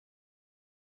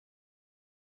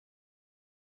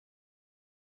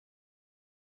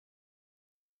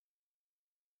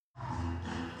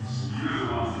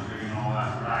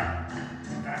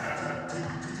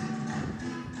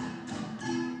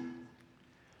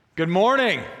Good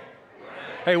morning.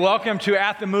 Hey, welcome to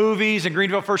At the Movies in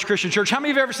Greenville First Christian Church. How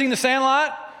many of you have ever seen The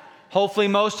Sandlot? Hopefully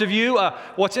most of you.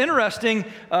 What's interesting,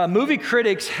 movie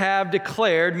critics have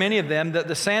declared, many of them, that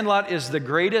The Sandlot is the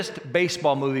greatest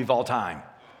baseball movie of all time.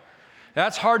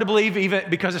 That's hard to believe even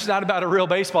because it's not about a real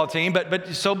baseball team, but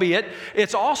so be it.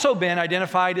 It's also been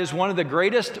identified as one of the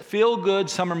greatest feel-good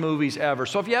summer movies ever.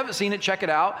 So if you haven't seen it, check it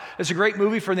out. It's a great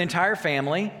movie for the entire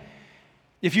family.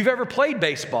 If you've ever played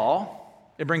baseball,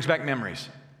 it brings back memories.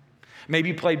 Maybe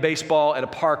you played baseball at a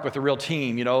park with a real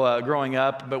team, growing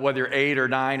up, but whether you're 8 or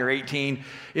 9 or 18,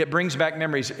 it brings back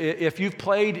memories. If you've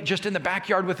played just in the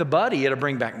backyard with a buddy, it'll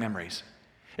bring back memories.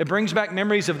 It brings back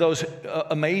memories of those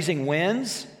amazing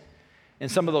wins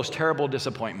and some of those terrible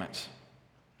disappointments.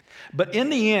 But in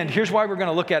the end, here's why we're going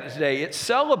to look at it today. It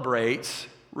celebrates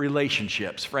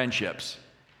relationships, friendships.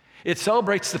 It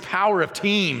celebrates the power of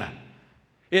team.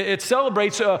 It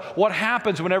celebrates what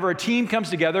happens whenever a team comes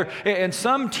together, and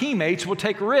some teammates will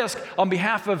take risk on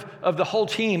behalf of the whole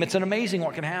team. It's amazing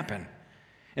what can happen.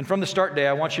 And from the start day,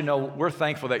 I want you to know we're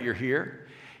thankful that you're here.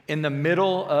 In the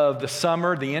middle of the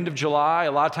summer, the end of July,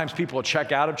 a lot of times people will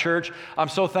check out of church. I'm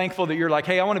so thankful that you're like,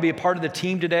 hey, I want to be a part of the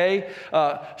team today.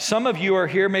 Some of you are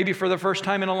here maybe for the first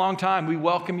time in a long time. We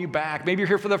welcome you back. Maybe you're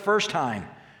here for the first time.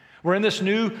 We're in this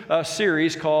new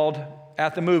series called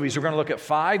At the Movies. We're going to look at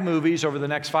 5 movies over the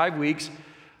next 5 weeks,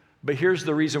 but here's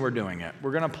the reason we're doing it.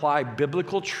 We're going to apply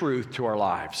biblical truth to our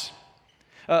lives.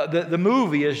 The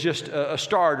movie is just a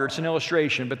starter, it's an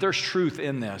illustration, but there's truth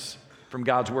in this from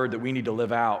God's word that we need to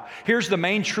live out. Here's the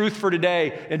main truth for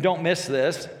today, and don't miss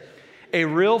this. A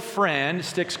real friend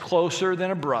sticks closer than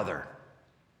a brother.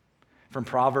 From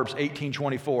Proverbs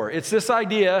 18:24. It's this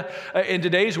idea in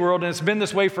today's world, and it's been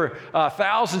this way for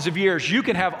thousands of years. You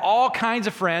can have all kinds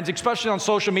of friends, especially on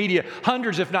social media,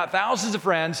 hundreds if not thousands of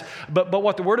friends, but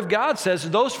what the Word of God says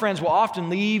is those friends will often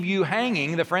leave you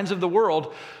hanging, the friends of the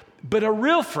world, but a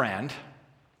real friend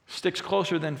sticks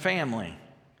closer than family.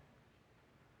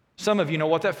 Some of you know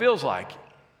what that feels like.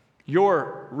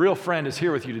 Your real friend is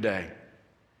here with you today.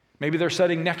 Maybe they're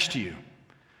sitting next to you.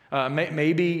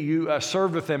 Maybe you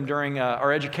served with them during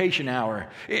our education hour,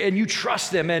 and you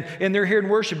trust them, and they're here in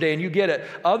worship day, and you get it.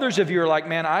 Others of you are like,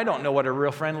 man, I don't know what a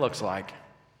real friend looks like.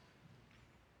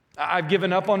 I've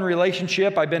given up on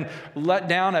relationship. I've been let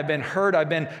down. I've been hurt. I've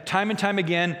been time and time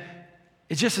again.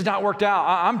 It just has not worked out.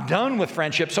 I'm done with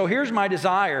friendship. So here's my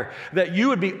desire, that you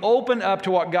would be open up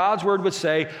to what God's word would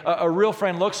say a real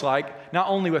friend looks like, not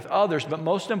only with others, but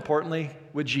most importantly,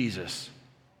 with Jesus.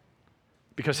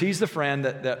 Because he's the friend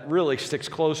that really sticks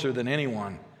closer than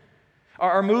anyone.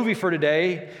 Our movie for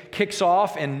today kicks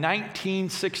off in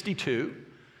 1962,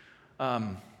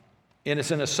 and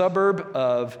it's in a suburb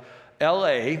of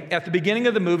L.A. At the beginning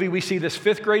of the movie, we see this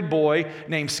 5th grade boy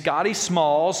named Scotty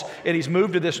Smalls, and he's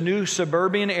moved to this new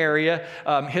suburban area.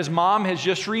 His mom has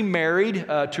just remarried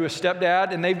to a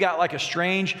stepdad, and they've got like a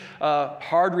strange,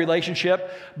 hard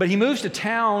relationship. But he moves to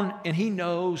town, and he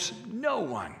knows no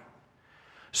one.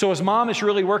 So his mom is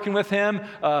really working with him.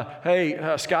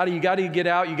 Hey, Scotty, you got to get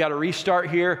out. You got to restart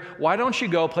here. Why don't you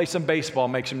go play some baseball,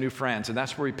 make some new friends? And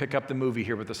that's where we pick up the movie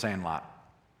here with The Sandlot.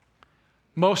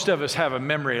 Most of us have a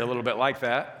memory a little bit like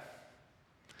that.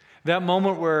 That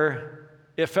moment where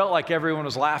it felt like everyone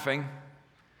was laughing.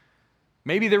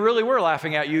 Maybe they really were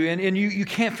laughing at you, and you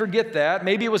can't forget that.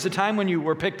 Maybe it was the time when you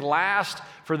were picked last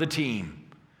for the team,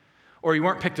 or you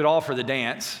weren't picked at all for the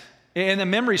dance. And the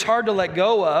memory's hard to let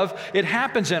go of. It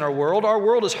happens in our world. Our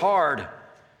world is hard.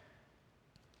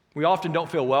 We often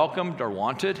don't feel welcomed or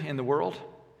wanted in the world.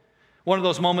 One of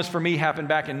those moments for me happened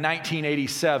back in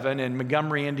 1987 in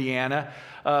Montgomery, Indiana.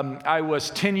 I was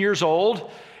 10 years old,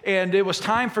 and it was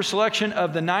time for selection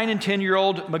of the 9 and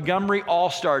 10-year-old Montgomery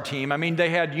All-Star team. I mean, they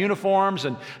had uniforms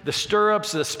and the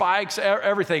stirrups, the spikes,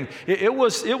 everything. It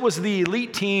was the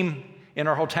elite team in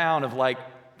our whole town of like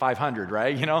 500,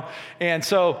 right? And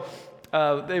so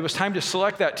it was time to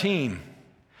select that team.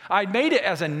 I made it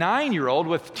as a 9-year-old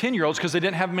with 10-year-olds because they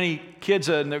didn't have many kids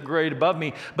in the grade above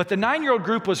me. But the 9-year-old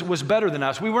group was better than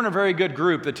us. We weren't a very good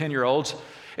group, the 10-year-olds.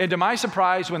 And to my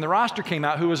surprise, when the roster came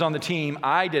out, who was on the team,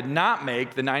 I did not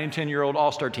make the 9 and 10-year-old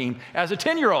All-Star team as a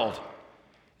 10-year-old.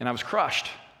 And I was crushed.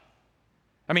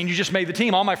 I mean, you just made the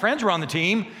team. All my friends were on the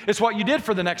team. It's what you did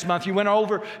for the next month. You went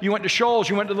to Shoals,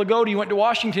 you went to Lagodi, you went to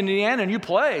Washington, Indiana, and you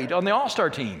played on the All-Star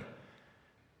team.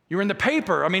 You were in the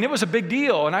paper. I mean, it was a big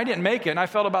deal, and I didn't make it, and I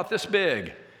felt about this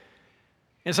big.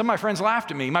 And some of my friends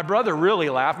laughed at me. My brother really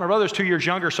laughed. My brother's 2 years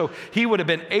younger, so he would have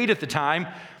been 8 at the time.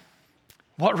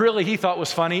 what really he thought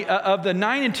was funny, of the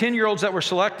 9 and 10-year-olds that were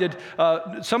selected,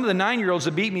 some of the 9-year-olds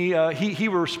that beat me, he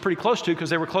was pretty close to because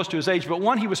they were close to his age, but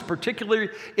one he was particularly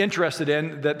interested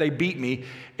in that they beat me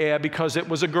because it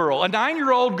was a girl. A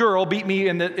 9-year-old girl beat me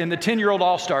in the 10-year-old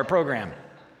All-Star program.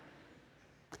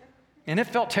 And it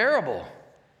felt terrible.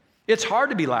 It's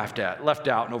hard to be laughed at, left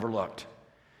out, and overlooked.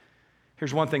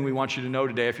 Here's one thing we want you to know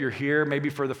today. If you're here maybe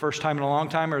for the first time in a long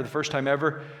time or the first time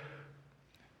ever,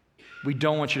 we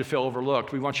don't want you to feel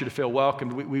overlooked. We want you to feel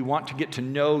welcomed. We want to get to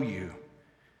know you.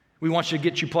 We want you to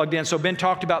get you plugged in. So Ben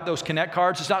talked about those Connect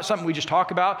cards. It's not something we just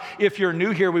talk about. If you're new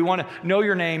here, we want to know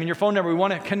your name and your phone number. We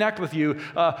want to connect with you.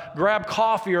 Grab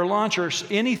coffee or lunch or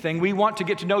anything. We want to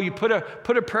get to know you. Put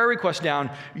a prayer request down.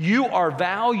 You are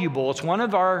valuable. It's one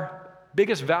of our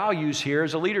biggest values here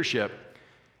as a leadership.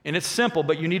 And it's simple,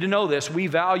 but you need to know this. We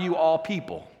value all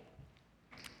people.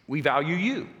 We value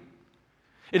you.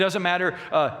 It doesn't matter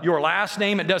your last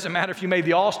name. It doesn't matter if you made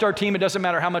the all-star team. It doesn't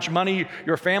matter how much money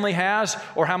your family has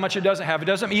or how much it doesn't have. It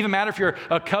doesn't even matter if you're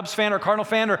a Cubs fan or Cardinal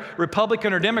fan or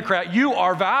Republican or Democrat. You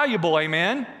are valuable,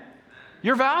 amen?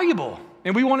 You're valuable.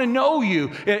 And we want to know you.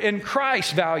 And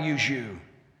Christ values you.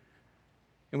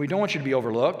 And we don't want you to be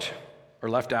overlooked or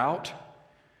left out.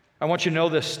 I want you to know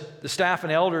this. The staff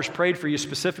and elders prayed for you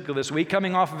specifically this week.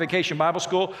 Coming off of Vacation Bible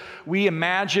School, we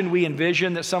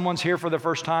envision that someone's here for the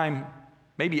first time,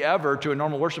 maybe ever, to a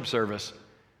normal worship service.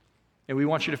 And we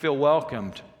want you to feel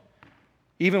welcomed,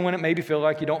 even when it maybe feel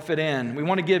like you don't fit in. We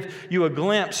want to give you a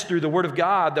glimpse through the Word of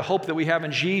God, the hope that we have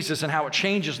in Jesus and how it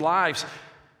changes lives.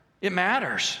 It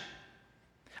matters.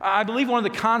 I believe one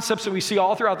of the concepts that we see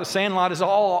all throughout the Sandlot is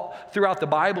all throughout the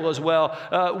Bible as well.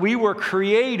 We were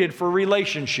created for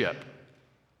relationship.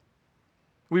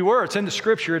 We were. It's in the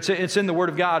Scripture. It's in the Word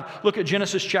of God. Look at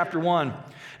Genesis chapter 1.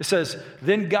 It says,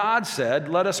 "Then God said,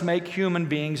 'Let us make human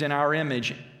beings in our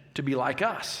image to be like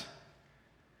us.'"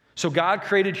 So God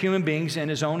created human beings in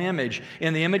His own image.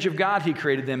 In the image of God, He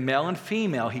created them. Male and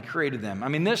female, He created them. I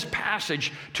mean, this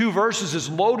passage, 2 verses, is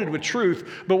loaded with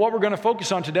truth. But what we're going to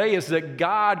focus on today is that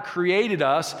God created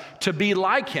us to be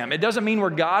like Him. It doesn't mean we're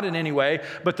God in any way,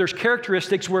 but there's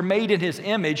characteristics. We're made in His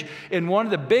image. And one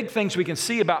of the big things we can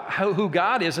see about who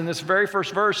God is in this very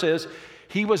first verse is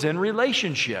He was in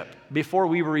relationship before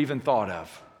we were even thought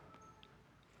of.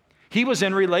 He was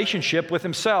in relationship with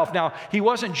Himself. Now, He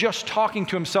wasn't just talking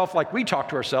to Himself like we talk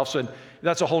to ourselves, and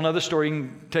that's a whole other story. You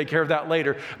can take care of that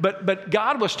later. But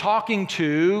God was talking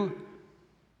to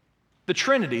the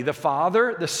Trinity, the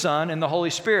Father, the Son, and the Holy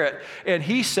Spirit. And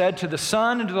He said to the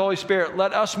Son and to the Holy Spirit,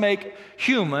 "Let us make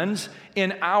humans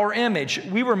in our image."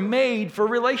 We were made for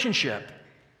relationship.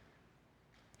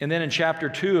 And then in chapter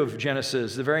 2 of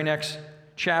Genesis, the very next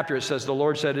chapter, it says, "The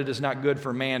Lord said, it is not good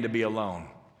for man to be alone."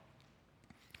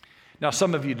 Now,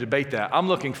 some of you debate that. I'm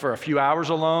looking for a few hours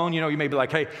alone. You may be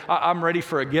like, "Hey, I'm ready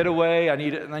for a getaway. I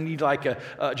need like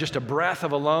just a breath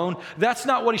of alone." That's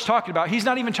not what He's talking about. He's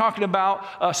not even talking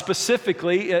about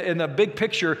specifically in the big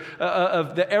picture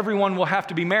of that everyone will have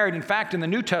to be married. In fact, in the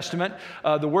New Testament,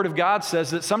 the Word of God says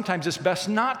that sometimes it's best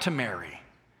not to marry.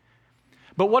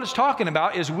 But what it's talking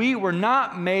about is we were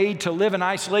not made to live in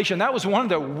isolation. That was one of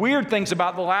the weird things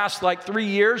about the last 3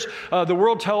 years. The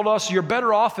world told us you're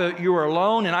better off if you were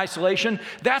alone in isolation.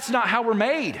 That's not how we're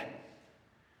made.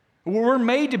 We're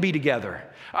made to be together.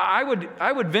 I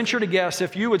would venture to guess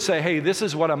if you would say, "Hey, this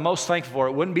is what I'm most thankful for,"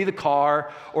 it wouldn't be the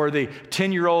car or the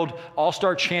 10-year-old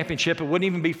All-Star championship. It wouldn't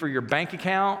even be for your bank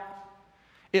account.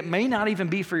 It may not even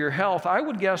be for your health. I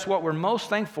would guess what we're most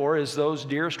thankful for is those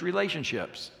dearest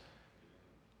relationships.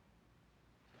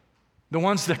 The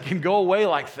ones that can go away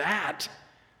like that.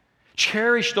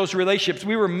 Cherish those relationships.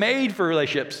 We were made for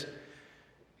relationships.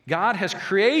 God has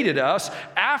created us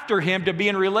after Him to be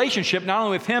in relationship, not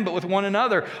only with Him, but with one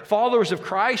another. Followers of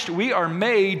Christ, we are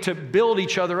made to build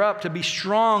each other up, to be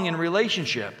strong in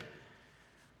relationship.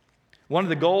 One of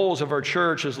the goals of our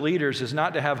church as leaders is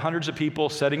not to have hundreds of people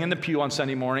sitting in the pew on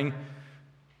Sunday morning.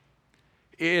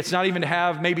 It's not even to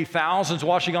have maybe thousands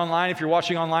watching online. If you're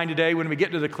watching online today, when we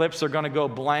get to the clips, they're going to go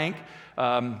blank.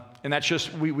 And that's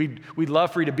just, we'd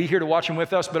love for you to be here to watch them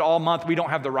with us, but all month we don't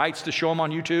have the rights to show them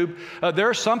on YouTube.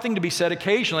 There's something to be said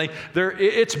occasionally.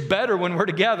 It's better when we're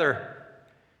together.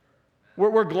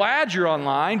 We're glad you're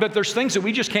online, but there's things that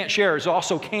we just can't share. There's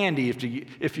also candy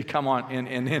if you come on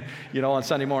on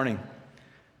Sunday morning.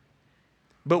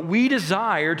 But we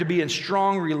desire to be in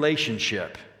strong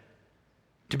relationship,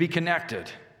 to be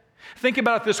connected. Think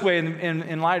about it this way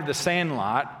in light of the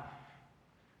Sandlot.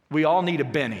 We all need a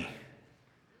Benny.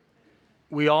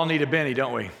 We all need a Benny,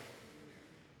 don't we?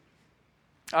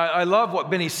 I love what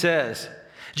Benny says.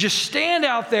 Just stand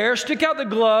out there, stick out the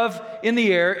glove in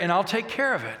the air, and I'll take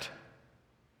care of it.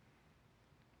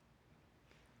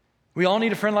 We all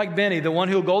need a friend like Benny, the one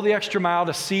who'll go the extra mile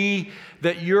to see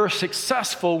that you're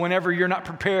successful whenever you're not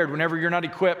prepared, whenever you're not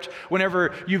equipped,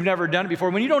 whenever you've never done it before.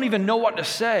 When you don't even know what to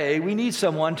say, we need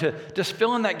someone to just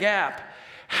fill in that gap.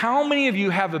 How many of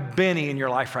you have a Benny in your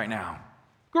life right now?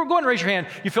 Go ahead and raise your hand.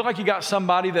 You feel like you got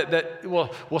somebody that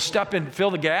will step in and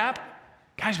fill the gap?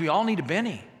 Guys, we all need a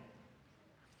Benny.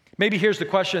 Maybe here's the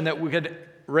question that we could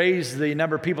raise the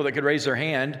number of people that could raise their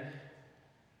hand.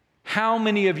 How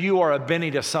many of you are a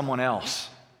Benny to someone else?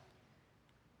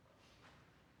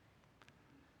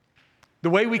 The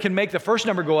way we can make the first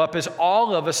number go up is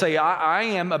all of us say, I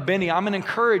am a Benny. I'm an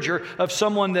encourager of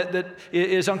someone that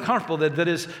is uncomfortable, that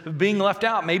is being left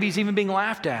out. Maybe he's even being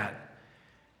laughed at.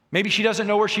 Maybe she doesn't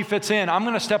know where she fits in. I'm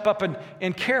going to step up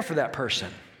and care for that person.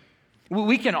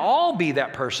 We can all be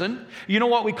that person. You know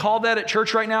what we call that at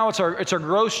church right now? It's our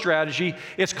growth strategy.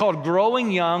 It's called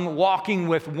growing young, walking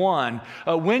with one.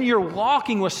 When you're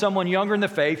walking with someone younger in the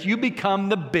faith, you become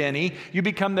the Benny. You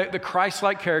become the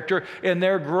Christ-like character, and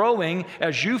they're growing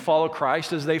as you follow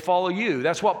Christ, as they follow you.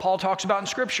 That's what Paul talks about in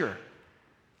Scripture.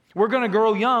 We're going to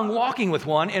grow young, walking with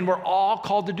one, and we're all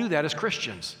called to do that as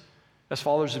Christians, as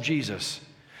followers of Jesus.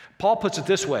 Paul puts it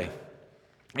this way.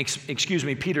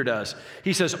 Peter does.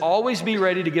 He says, always be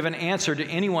ready to give an answer to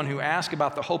anyone who asks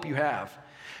about the hope you have.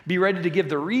 Be ready to give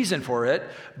the reason for it,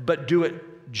 but do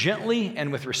it gently and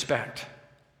with respect.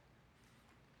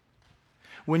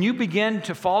 When you begin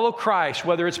to follow Christ,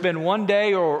 whether it's been one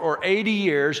day or 80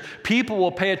 years, people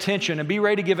will pay attention and be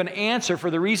ready to give an answer for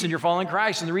the reason you're following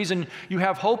Christ and the reason you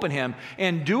have hope in Him.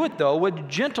 And do it, though, with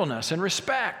gentleness and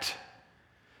respect.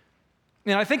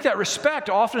 And I think that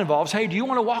respect often involves, hey, do you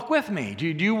want to walk with me? Do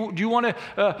you want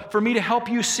for me to help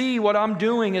you see what I'm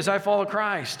doing as I follow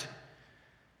Christ?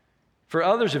 For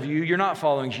others of you, you're not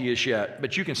following Jesus yet,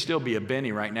 but you can still be a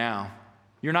Benny right now.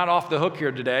 You're not off the hook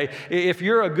here today. If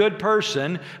you're a good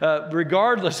person,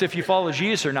 regardless if you follow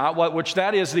Jesus or not, which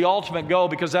that is the ultimate goal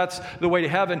because that's the way to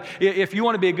heaven. If you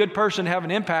want to be a good person, have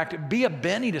an impact, be a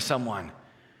Benny to someone.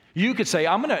 You could say,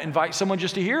 I'm going to invite someone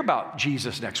just to hear about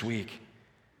Jesus next week.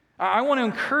 I want to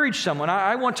encourage someone.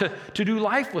 I want to do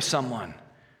life with someone.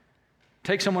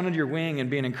 Take someone under your wing and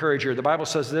be an encourager. The Bible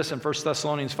says this in 1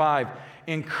 Thessalonians 5,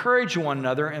 encourage one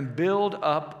another and build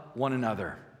up one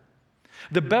another.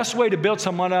 The best way to build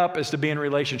someone up is to be in a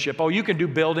relationship. Oh, you can do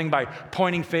building by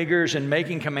pointing fingers and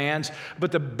making commands,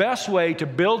 but the best way to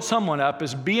build someone up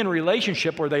is be in a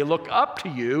relationship where they look up to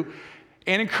you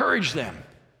and encourage them.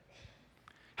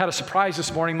 Had a surprise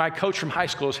this morning. My coach from high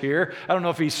school is here. I don't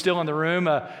know if he's still in the room.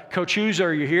 Coach Hughes,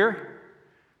 are you here?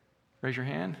 Raise your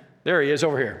hand. There he is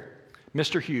over here.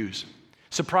 Mr. Hughes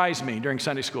surprised me during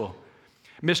Sunday school.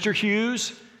 Mr.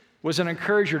 Hughes was an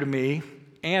encourager to me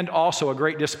and also a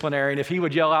great disciplinarian. If he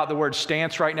would yell out the word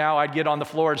stance right now, I'd get on the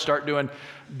floor and start doing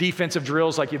defensive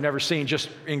drills like you've never seen, just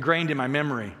ingrained in my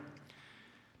memory.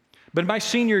 But my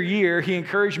senior year, he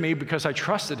encouraged me because I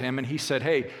trusted him, and he said,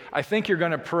 hey, I think you're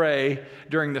going to pray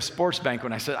during the sports banquet.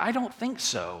 And I said, I don't think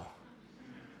so.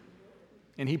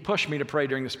 And he pushed me to pray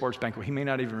during the sports banquet. He may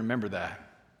not even remember that.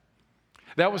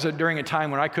 That was during a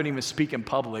time when I couldn't even speak in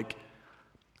public,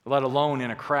 let alone in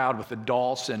a crowd with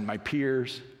adults and my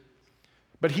peers.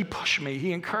 But he pushed me.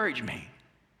 He encouraged me.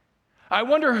 I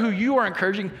wonder who you are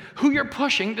encouraging, who you're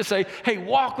pushing to say, hey,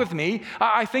 walk with me.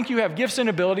 I think you have gifts and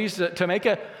abilities to make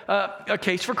a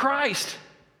case for Christ.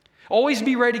 Always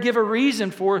be ready to give a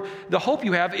reason for the hope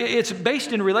you have. It's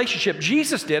based in relationship.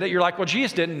 Jesus did it. You're like, well,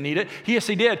 Jesus didn't need it. Yes,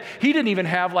 he did. He didn't even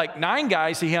have like 9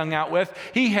 guys he hung out with.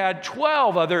 He had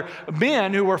 12 other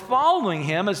men who were following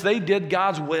him as they did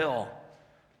God's will.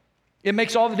 It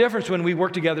makes all the difference when we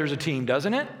work together as a team,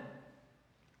 doesn't it?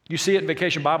 You see it in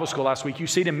Vacation Bible School last week. You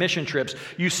see it in mission trips.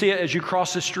 You see it as you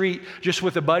cross the street just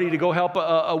with a buddy to go help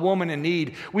a woman in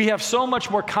need. We have so much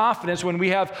more confidence when we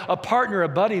have a partner, a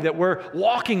buddy that we're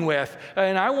walking with.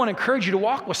 And I want to encourage you to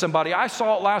walk with somebody. I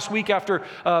saw it last week after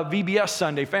VBS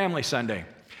Sunday, Family Sunday.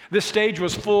 This stage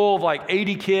was full of like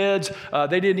 80 kids.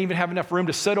 They didn't even have enough room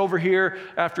to sit over here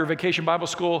after a Vacation Bible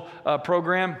School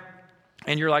program.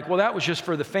 And you're like, well, that was just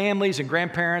for the families and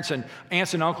grandparents and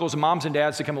aunts and uncles and moms and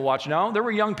dads to come and watch. No, there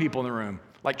were young people in the room,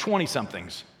 like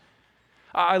 20-somethings.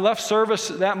 I left service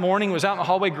that morning, was out in the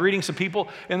hallway greeting some people,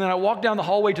 and then I walked down the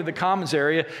hallway to the commons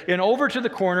area, and over to the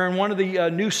corner in one of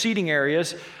the new seating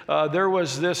areas, there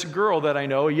was this girl that I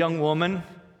know, a young woman,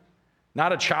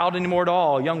 not a child anymore at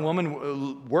all, a young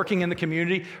woman working in the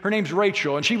community. Her name's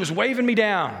Rachel, and she was waving me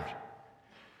down.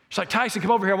 She's like, Tyson,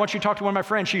 come over here. I want you to talk to one of my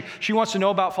friends. She wants to know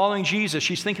about following Jesus.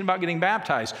 She's thinking about getting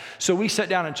baptized. So we sat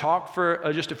down and talked for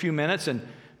just a few minutes. And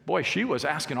boy, she was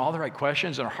asking all the right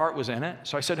questions and her heart was in it.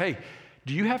 So I said, hey,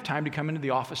 do you have time to come into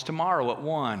the office tomorrow at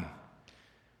 1?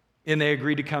 And they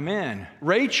agreed to come in.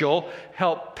 Rachel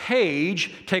helped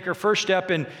Paige take her first step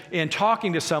in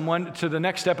talking to someone to the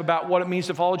next step about what it means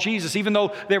to follow Jesus. Even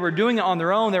though they were doing it on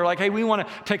their own, they were like, hey, we want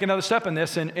to take another step in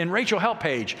this. And Rachel helped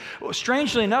Paige.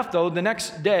 Strangely enough, though, the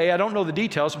next day, I don't know the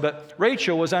details, but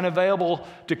Rachel was unavailable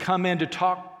to come in to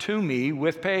talk to me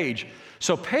with Paige.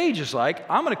 So Paige is like,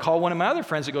 I'm going to call one of my other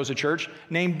friends that goes to church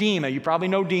named Dima. You probably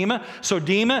know Dima. So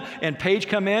Dima and Paige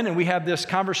come in, and we have this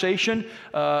conversation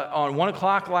on 1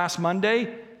 o'clock last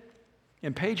Monday.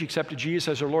 And Paige accepted Jesus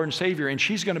as her Lord and Savior, and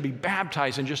she's going to be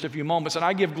baptized in just a few moments. And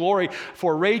I give glory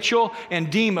for Rachel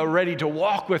and Dima ready to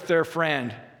walk with their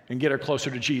friend and get her closer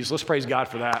to Jesus. Let's praise God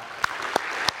for that.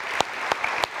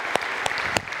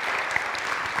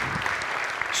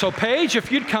 So Paige,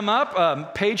 if you'd come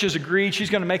up, Paige has agreed.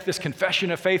 She's going to make this confession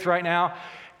of faith right now.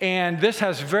 And this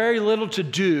has very little to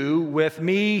do with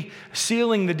me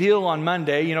sealing the deal on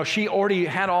Monday. You know, she already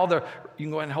had all the, you can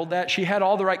go ahead and hold that. She had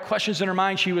all the right questions in her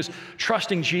mind. She was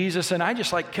trusting Jesus. And I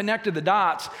just connected the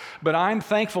dots. But I'm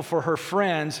thankful for her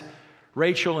friends,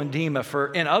 Rachel and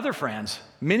Dima, and other friends.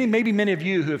 Maybe many of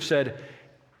you who have said,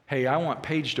 hey, I want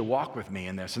Paige to walk with me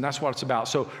in this, and that's what it's about.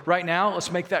 So right now,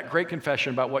 let's make that great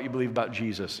confession about what you believe about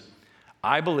Jesus.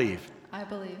 I believe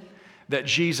that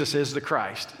Jesus is the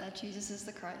Christ,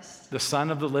 the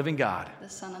Son of the living God,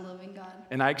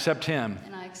 and I accept Him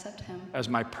as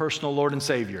my personal Lord and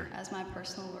Savior.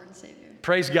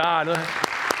 Praise God.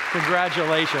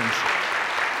 Congratulations.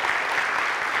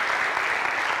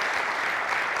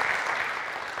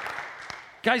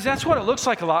 Guys, that's what it looks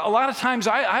like a lot. A lot of times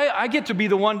I get to be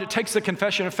the one that takes the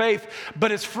confession of faith,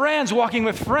 but it's friends walking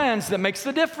with friends that makes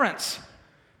the difference.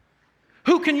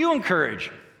 Who can you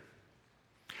encourage?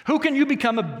 Who can you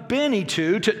become a Benny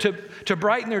to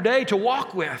brighten their day, to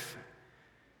walk with?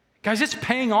 Guys, it's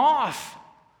paying off.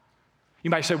 You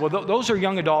might say, well, those are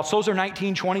young adults. Those are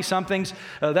 19, 20-somethings.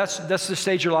 That's the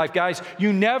stage of your life. Guys,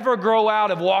 you never grow out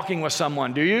of walking with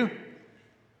someone, do you?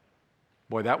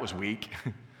 Boy, that was weak.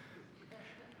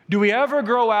 Do we ever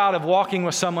grow out of walking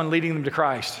with someone, leading them to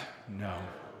Christ? No.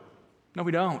 No,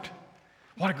 we don't.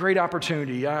 What a great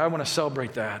opportunity. I want to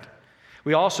celebrate that.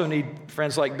 We also need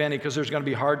friends like Benny because there's going to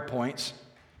be hard points.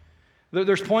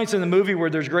 There's points in the movie where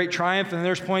there's great triumph, and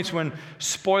there's points when,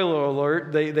 spoiler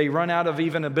alert, they run out of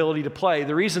even ability to play.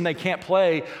 The reason they can't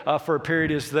play for a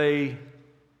period is they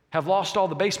have lost all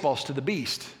the baseballs to the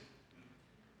beast.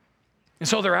 And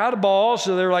so they're out of balls,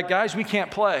 so they're like, guys, we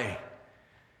can't play.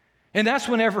 And that's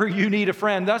whenever you need a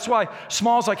friend. That's why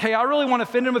Small's like, hey, I really want to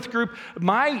fit in with the group.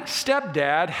 My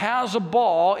stepdad has a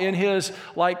ball in his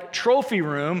trophy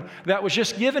room that was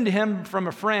just given to him from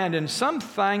a friend, and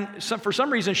for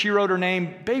some reason she wrote her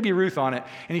name, Baby Ruth, on it.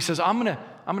 And he says, I'm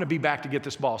gonna be back to get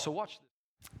this ball. So watch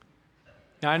this.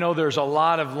 Now I know there's a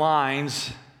lot of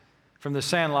lines from the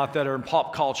Sandlot that are in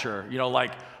pop culture,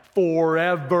 like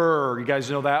forever. You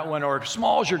guys know that one? Or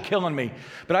Smalls, you're killing me.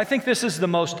 But I think this is the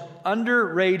most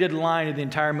underrated line of the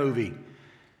entire movie.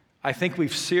 I think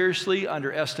we've seriously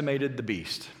underestimated the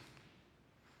beast.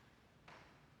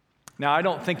 Now, I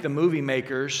don't think the movie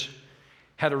makers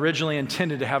had originally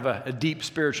intended to have a deep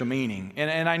spiritual meaning.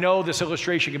 And I know this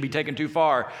illustration can be taken too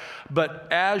far, but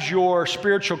as your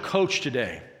spiritual coach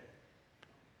today,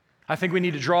 I think we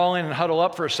need to draw in and huddle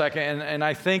up for a second, and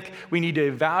I think we need to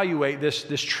evaluate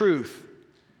this truth.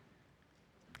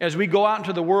 As we go out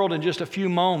into the world in just a few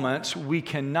moments, we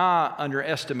cannot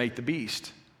underestimate the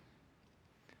beast.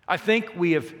 I think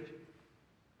we have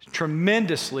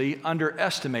tremendously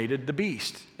underestimated the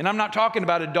beast. And I'm not talking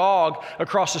about a dog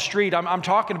across the street. I'm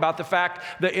talking about the fact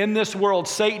that in this world,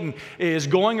 Satan is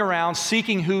going around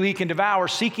seeking who he can devour,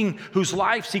 seeking whose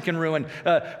lives he can ruin.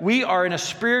 We are in a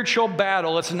spiritual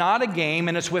battle. It's not a game,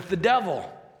 and it's with the devil.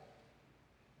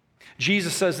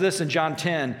 Jesus says this in John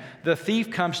 10, the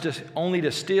thief comes only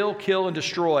to steal, kill, and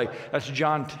destroy. That's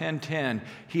John 10:10.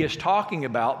 He is talking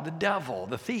about the devil,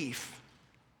 the thief.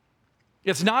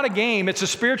 It's not a game. It's a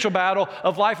spiritual battle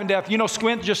of life and death.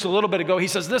 Squint just a little bit ago, he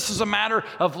says, this is a matter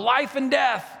of life and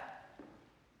death.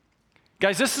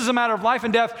 Guys, this is a matter of life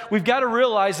and death. We've got to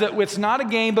realize that it's not a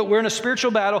game, but we're in a spiritual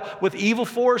battle with evil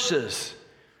forces.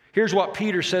 Here's what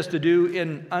Peter says to do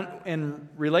in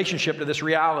relationship to this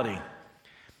reality.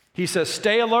 He says,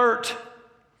 stay alert.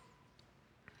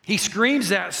 He screams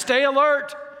that, stay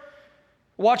alert.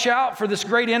 Watch out for this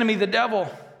great enemy, the devil.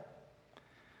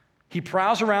 He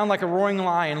prowls around like a roaring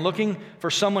lion, looking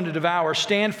for someone to devour.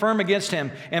 Stand firm against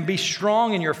him and be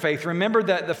strong in your faith. Remember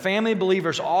that the family of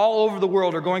believers all over the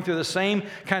world are going through the same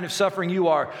kind of suffering you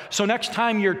are. So next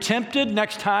time you're tempted,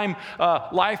 next time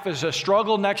life is a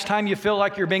struggle, next time you feel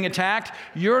like you're being attacked,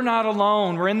 you're not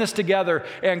alone. We're in this together,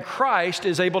 and Christ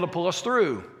is able to pull us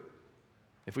through.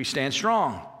 if we stand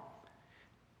strong.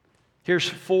 Here's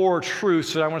 4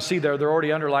 truths that I want to see there. They're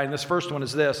already underlined. This first one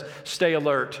is this: stay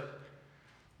alert.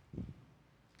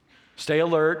 Stay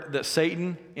alert that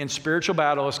Satan in spiritual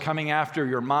battle is coming after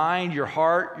your mind, your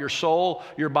heart, your soul,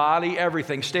 your body,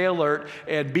 everything. Stay alert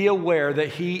and be aware that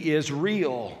he is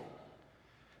real.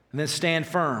 And then stand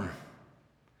firm.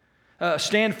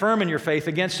 Stand firm in your faith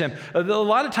against him. A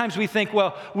lot of times we think,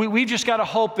 well, we've just got to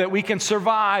hope that we can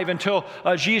survive until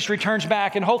Jesus returns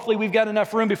back, and hopefully we've got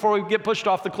enough room before we get pushed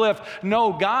off the cliff.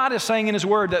 No, God is saying in his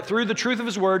word that through the truth of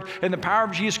his word and the power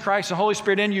of Jesus Christ and the Holy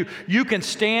Spirit in you, you can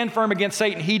stand firm against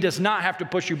Satan. He does not have to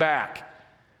push you back.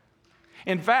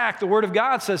 In fact, the Word of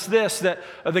God says this, that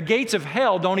the gates of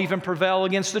hell don't even prevail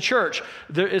against the church.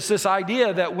 It's this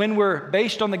idea that when we're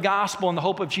based on the gospel and the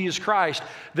hope of Jesus Christ,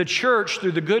 the church,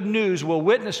 through the good news, will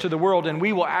witness to the world, and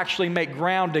we will actually make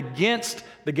ground against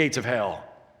the gates of hell.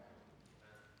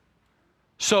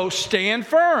 So stand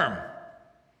firm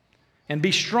and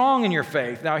be strong in your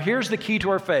faith. Now, here's the key to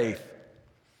our faith.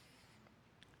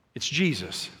 It's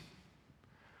Jesus.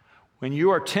 When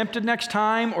you are tempted next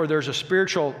time, or there's a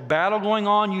spiritual battle going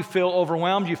on, you feel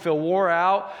overwhelmed, you feel wore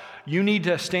out, you need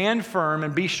to stand firm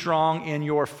and be strong in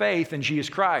your faith in Jesus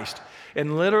Christ.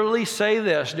 And literally say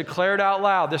this, declare it out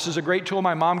loud. This is a great tool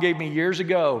my mom gave me years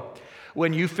ago.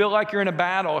 When you feel like you're in a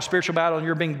battle, a spiritual battle, and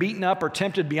you're being beaten up or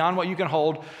tempted beyond what you can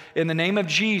hold, in the name of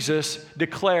Jesus,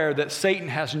 declare that Satan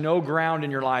has no ground in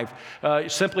your life.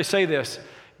 Simply say this: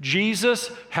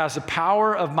 Jesus has the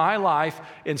power of my life,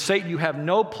 and Satan, you have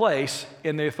no place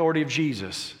in the authority of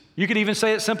Jesus. You could even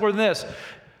say it simpler than this: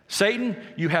 Satan,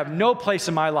 you have no place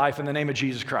in my life in the name of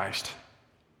Jesus Christ.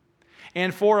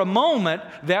 And for a moment,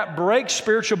 that breaks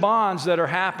spiritual bonds that are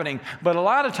happening. But a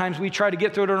lot of times we try to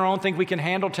get through it on our own, think we can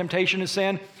handle temptation and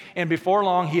sin, and before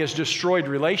long, he has destroyed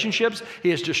relationships,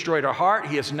 he has destroyed our heart,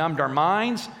 he has numbed our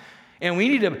minds, and we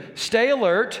need to stay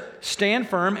alert, stand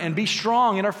firm, and be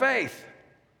strong in our faith.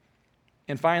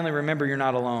 And finally, remember, you're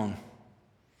not alone.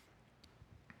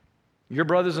 Your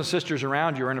brothers and sisters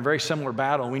around you are in a very similar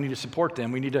battle. We need to support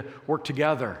them. We need to work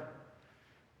together.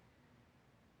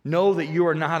 Know that you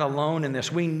are not alone in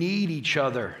this. We need each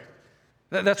other.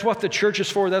 That's what the church is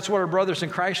for. That's what our brothers in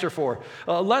Christ are for.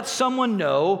 Let someone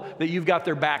know that you've got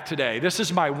their back today. This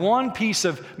is my one piece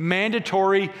of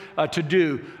mandatory to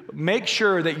do. Make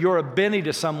sure that you're a Benny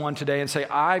to someone today and say,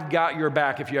 I've got your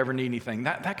back if you ever need anything.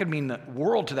 That could mean the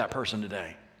world to that person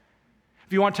today.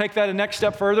 If you want to take that a next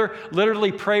step further,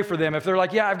 literally pray for them. If they're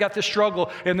like, yeah, I've got this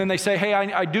struggle, and then they say, hey,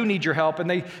 I do need your help, and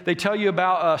they tell you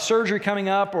about surgery coming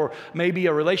up or maybe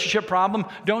a relationship problem,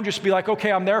 don't just be like,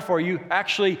 okay, I'm there for you.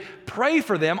 Actually pray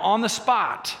for them on the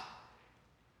spot.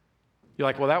 You're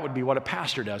like, well, that would be what a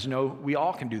pastor does. No, we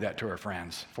all can do that to our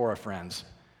friends, for our friends.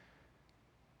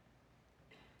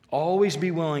 Always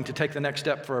be willing to take the next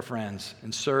step for our friends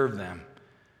and serve them.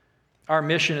 Our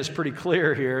mission is pretty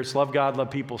clear here. It's love God,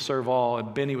 love people, serve all.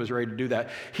 And Benny was ready to do that.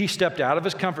 He stepped out of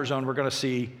his comfort zone, we're going to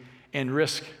see, and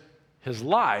risk his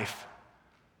life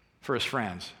for his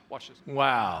friends. Watch this.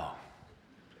 Wow.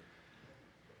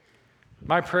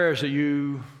 My prayer is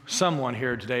that someone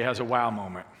here today has a wow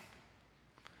moment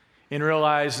and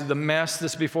realize the mess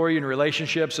that's before you in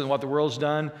relationships and what the world's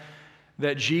done,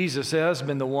 that Jesus has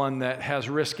been the one that has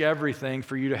risked everything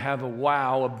for you to have a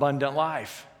wow, abundant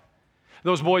life.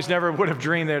 Those boys never would have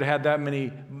dreamed they'd had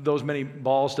those many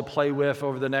balls to play with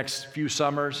over the next few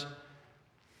summers.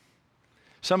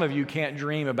 Some of you can't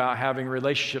dream about having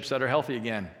relationships that are healthy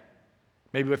again.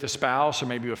 Maybe with a spouse or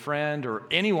maybe a friend or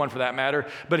anyone for that matter.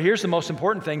 But here's the most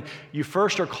important thing. You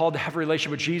first are called to have a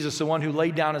relationship with Jesus, the one who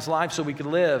laid down his life so we could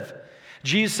live.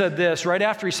 Jesus said this right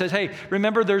after he says, hey,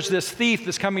 remember there's this thief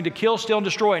that's coming to kill, steal, and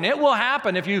destroy. And it will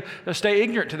happen if you stay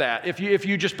ignorant to that. If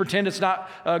you just pretend it's not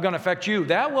going to affect you,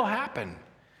 that will happen.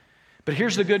 But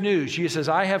here's the good news. Jesus says,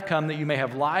 I have come that you may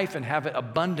have life and have it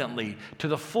abundantly to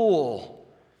the full.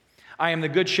 I am the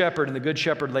good shepherd, and the good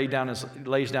shepherd lays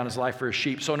down his life for his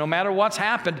sheep. So no matter what's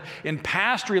happened in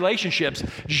past relationships,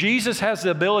 Jesus has the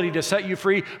ability to set you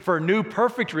free for new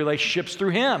perfect relationships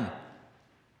through him.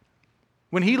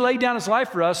 When he laid down his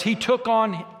life for us, he took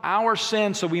on our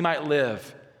sin so we might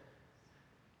live.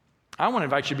 I want to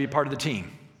invite you to be part of the team.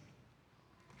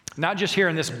 Not just here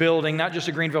in this building, not just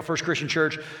at Greenville First Christian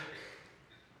Church,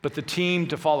 but the team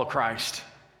to follow Christ.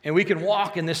 And we can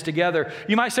walk in this together.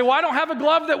 You might say, well, I don't have a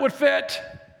glove that would fit.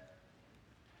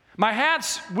 My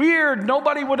hat's weird.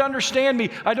 Nobody would understand me.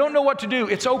 I don't know what to do.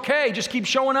 It's okay. Just keep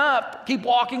showing up. Keep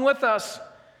walking with us.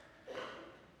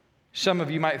 Some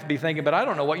of you might be thinking, but I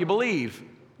don't know what you believe.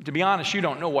 To be honest, you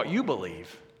don't know what you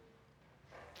believe.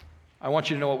 I want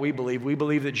you to know what we believe. We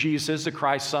believe that Jesus is the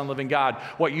Christ, Son of the living God.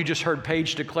 What you just heard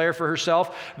Paige declare for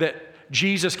herself, that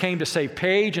Jesus came to save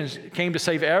Paige and came to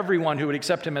save everyone who would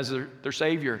accept him as their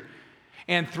Savior.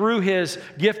 And through his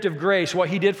gift of grace, what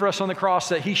he did for us on the cross,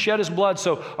 that he shed his blood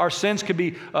so our sins could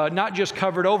be not just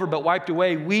covered over, but wiped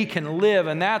away. We can live,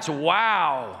 and that's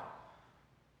wow.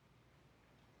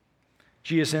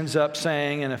 Jesus ends up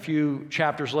saying in a few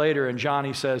chapters later in John,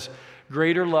 he says,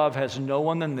 greater love has no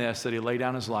one than this, that he laid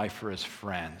down his life for his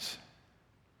friends.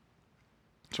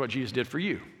 That's what Jesus did for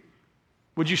you.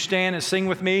 Would you stand and sing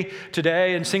with me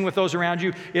today and sing with those around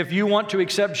you? If you want to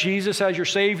accept Jesus as your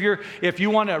Savior, if you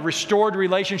want a restored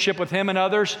relationship with him and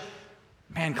others,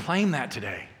 man, claim that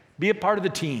today. Be a part of the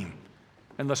team,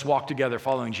 and let's walk together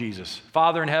following Jesus.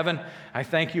 Father in heaven, I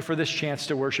thank you for this chance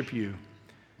to worship you.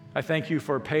 I thank you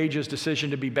for Paige's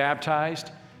decision to be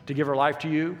baptized, to give her life to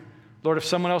you. Lord, if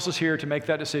someone else is here to make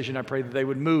that decision, I pray that they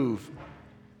would move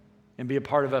and be a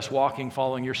part of us walking,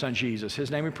 following your Son Jesus.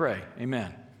 His name we pray.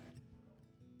 Amen.